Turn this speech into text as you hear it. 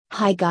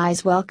Hi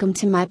guys, welcome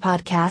to my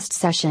podcast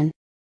session.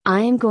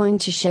 I am going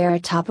to share a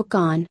topic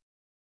on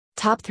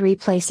top 3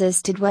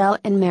 places to dwell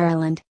in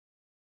Maryland.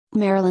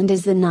 Maryland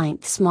is the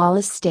 9th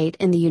smallest state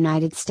in the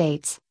United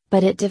States,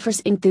 but it differs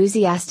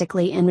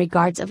enthusiastically in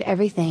regards of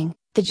everything: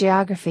 the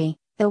geography,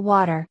 the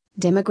water,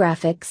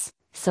 demographics,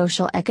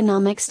 social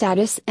economic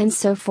status and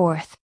so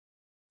forth.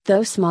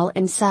 Though small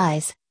in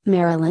size,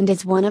 Maryland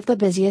is one of the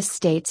busiest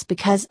states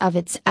because of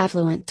its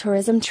affluent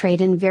tourism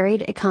trade and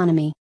varied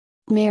economy.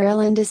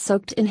 Maryland is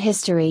soaked in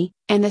history,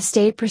 and the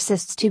state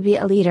persists to be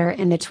a leader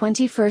in the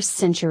 21st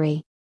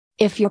century.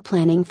 If you're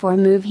planning for a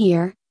move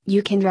here,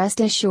 you can rest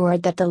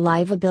assured that the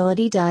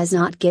livability does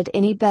not get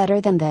any better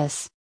than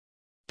this.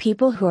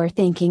 People who are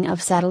thinking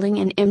of settling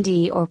in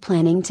MD or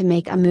planning to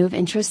make a move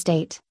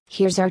intrastate,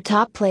 here's our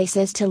top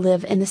places to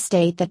live in the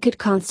state that could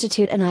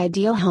constitute an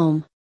ideal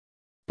home.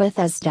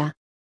 Bethesda.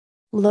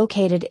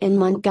 Located in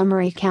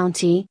Montgomery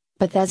County,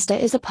 Bethesda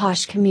is a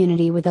posh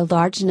community with a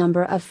large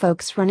number of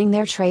folks running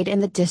their trade in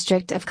the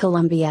District of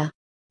Columbia.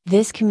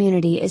 This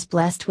community is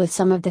blessed with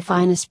some of the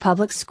finest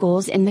public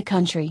schools in the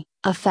country,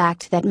 a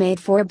fact that made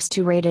Forbes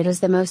to rate it as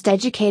the most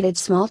educated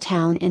small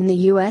town in the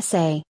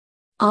USA.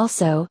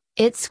 Also,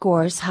 it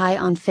scores high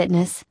on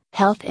fitness,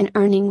 health and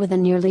earning with a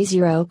nearly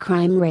zero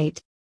crime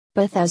rate.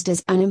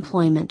 Bethesda's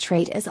unemployment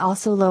rate is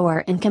also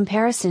lower in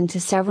comparison to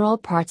several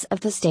parts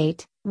of the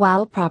state,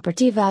 while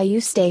property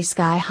values stay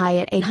sky high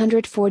at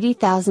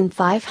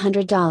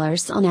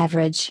 $840,500 on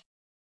average.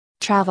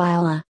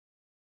 Travilla.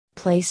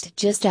 Placed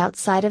just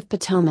outside of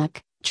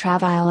Potomac,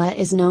 Travilla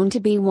is known to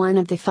be one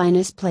of the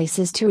finest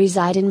places to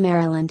reside in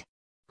Maryland.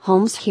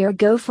 Homes here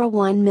go for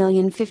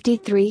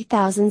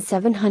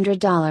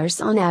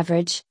 $1,053,700 on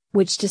average,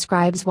 which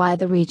describes why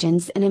the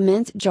region's an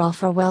immense draw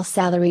for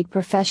well-salaried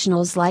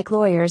professionals like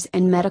lawyers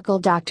and medical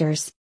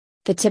doctors.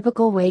 The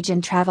typical wage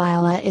in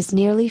Travilla is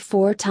nearly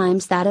 4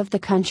 times that of the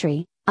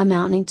country,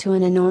 amounting to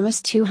an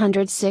enormous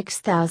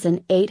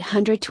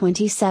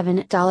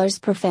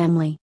 $206,827 per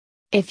family.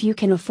 If you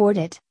can afford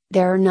it,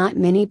 there are not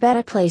many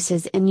better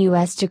places in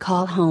US to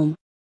call home.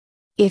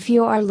 If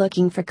you are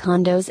looking for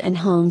condos and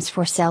homes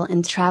for sale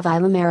in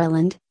Travilla,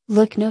 Maryland,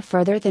 look no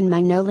further than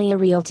Magnolia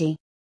Realty.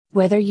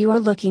 Whether you are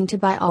looking to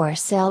buy or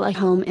sell a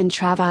home in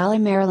Travilla,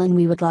 Maryland,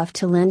 we would love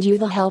to lend you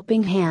the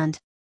helping hand.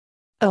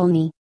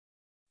 Olney.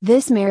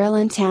 This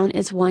Maryland town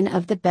is one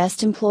of the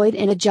best employed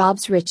in a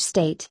jobs-rich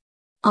state.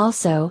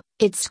 Also,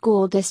 its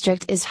school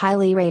district is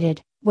highly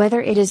rated,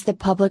 whether it is the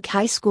public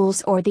high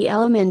schools or the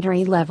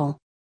elementary level.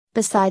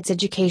 Besides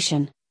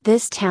education,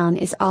 this town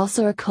is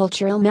also a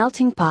cultural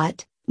melting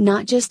pot,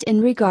 not just in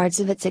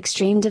regards of its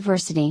extreme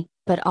diversity,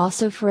 but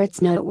also for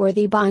its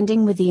noteworthy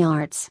bonding with the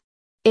arts.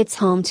 It's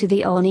home to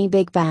the Olney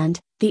Big Band,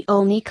 the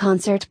Olney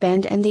Concert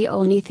Band and the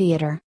Olney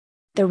Theater.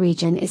 The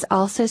region is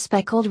also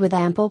speckled with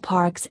ample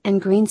parks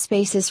and green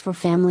spaces for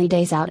family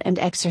days out and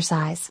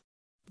exercise.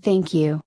 Thank you.